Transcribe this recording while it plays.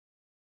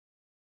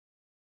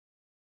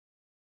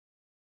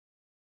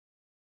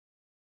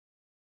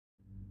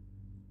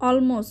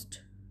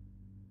almost,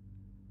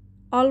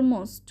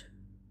 almost.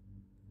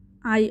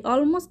 I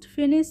almost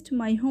finished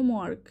my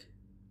homework.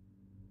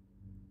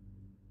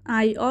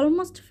 I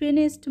almost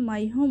finished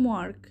my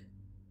homework.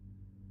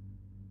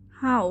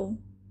 How?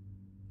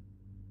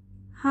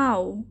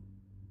 How?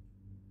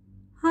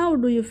 How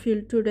do you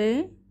feel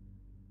today?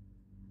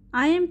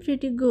 I am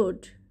pretty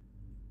good.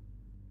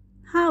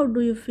 How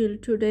do you feel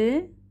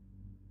today?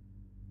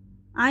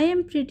 I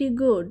am pretty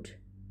good.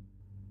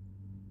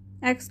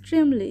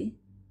 Extremely.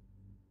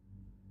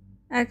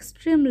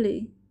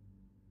 Extremely.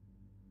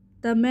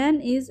 The man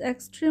is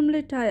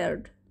extremely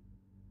tired.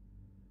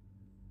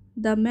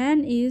 The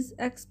man is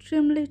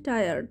extremely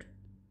tired.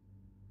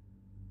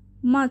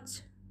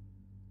 Much.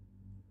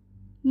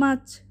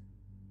 Much.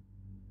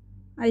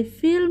 I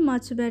feel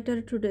much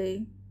better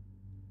today.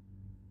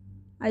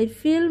 I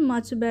feel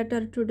much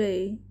better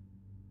today.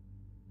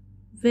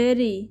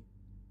 Very.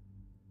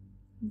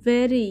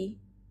 Very.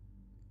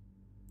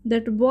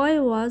 That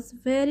boy was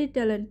very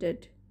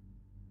talented.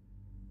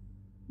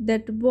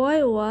 That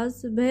boy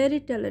was very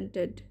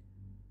talented.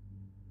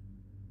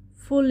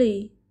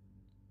 Fully.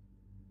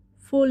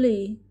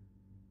 Fully.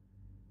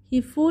 He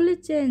fully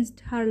changed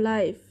her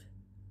life.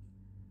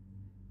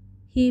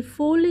 He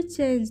fully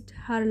changed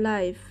her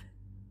life.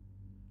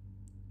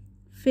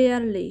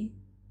 Fairly.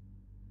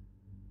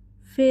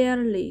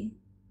 Fairly.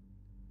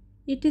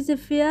 It is a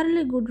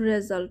fairly good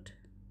result.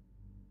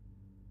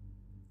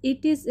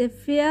 It is a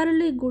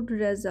fairly good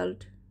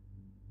result.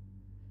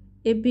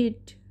 A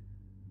bit.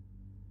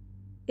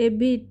 A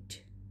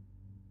bit.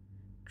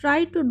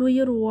 Try to do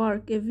your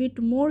work a bit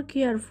more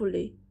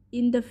carefully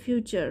in the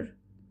future.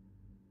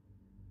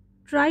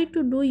 Try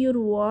to do your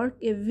work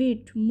a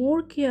bit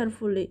more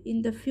carefully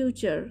in the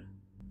future.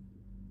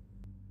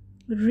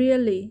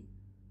 Really.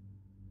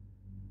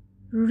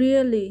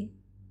 Really.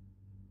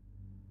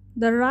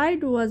 The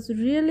ride was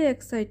really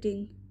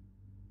exciting.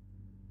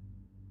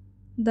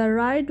 The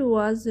ride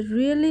was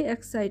really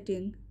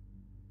exciting.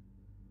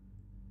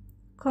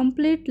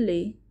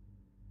 Completely.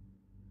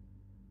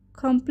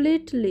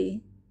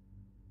 Completely.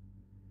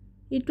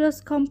 It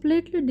was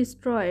completely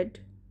destroyed.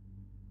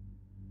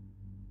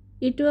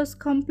 It was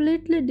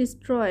completely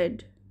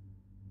destroyed.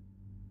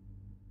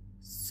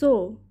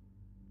 So.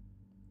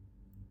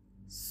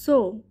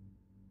 So.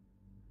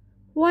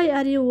 Why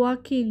are you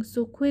walking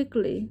so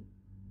quickly?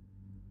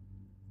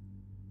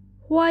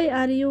 Why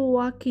are you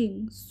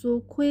walking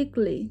so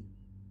quickly?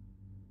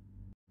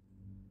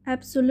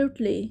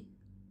 Absolutely.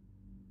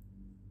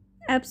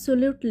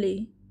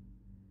 Absolutely.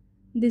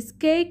 This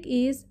cake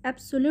is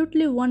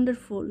absolutely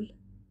wonderful.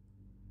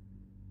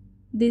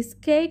 This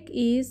cake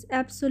is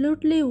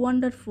absolutely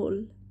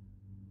wonderful.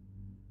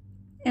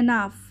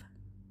 Enough.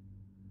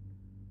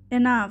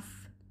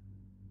 Enough.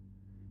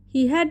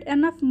 He had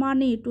enough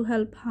money to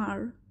help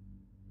her.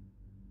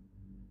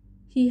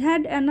 He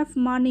had enough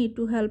money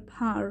to help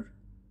her.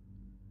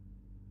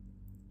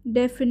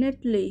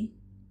 Definitely.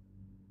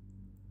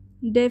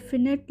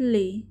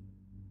 Definitely.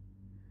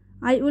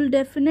 I will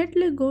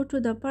definitely go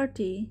to the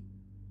party.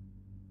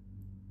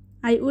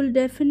 I will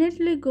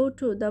definitely go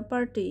to the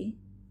party.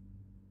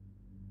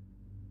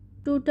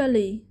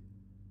 Totally.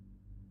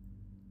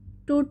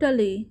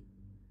 Totally.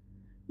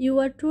 You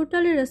are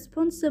totally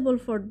responsible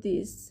for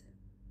this.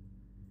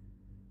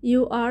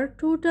 You are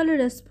totally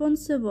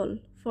responsible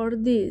for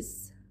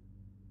this.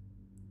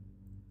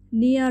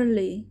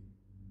 Nearly.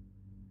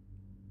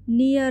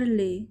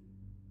 Nearly.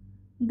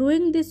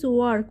 Doing this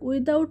work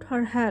without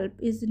her help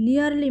is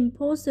nearly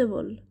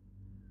impossible.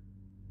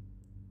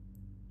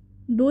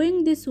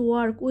 Doing this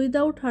work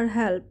without her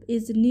help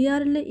is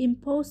nearly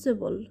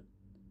impossible.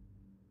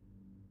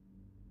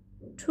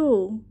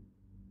 Too.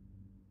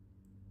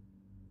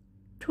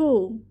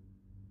 Too.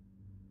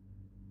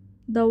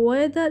 The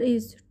weather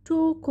is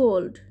too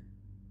cold.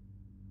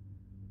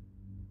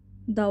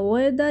 The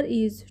weather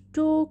is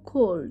too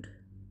cold.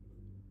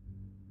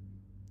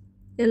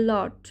 A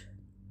lot.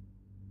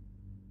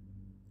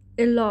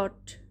 A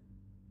lot.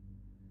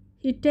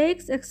 He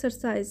takes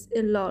exercise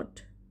a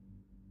lot.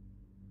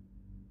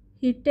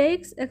 He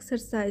takes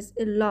exercise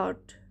a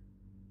lot.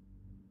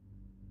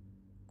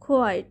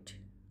 Quite.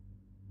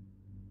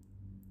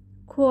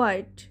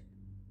 Quite.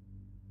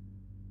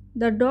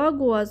 The dog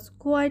was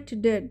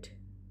quite dead.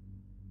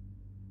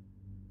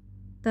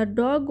 The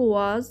dog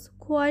was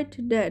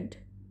quite dead.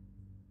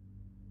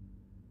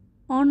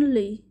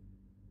 Only.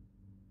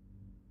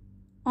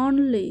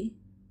 Only.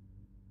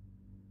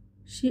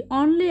 She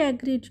only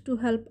agreed to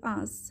help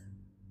us.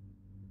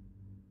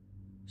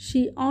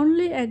 She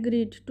only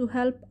agreed to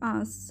help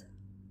us.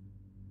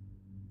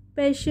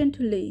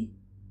 Patiently.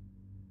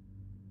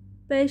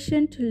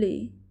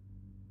 Patiently.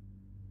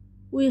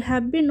 We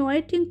have been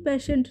waiting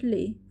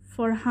patiently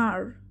for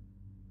her.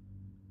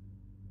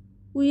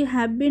 We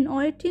have been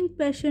waiting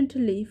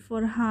patiently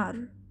for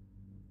her.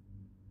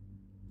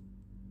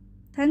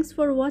 Thanks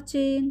for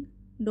watching.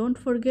 Don't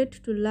forget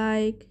to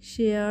like,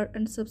 share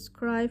and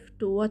subscribe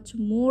to watch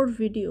more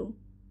video.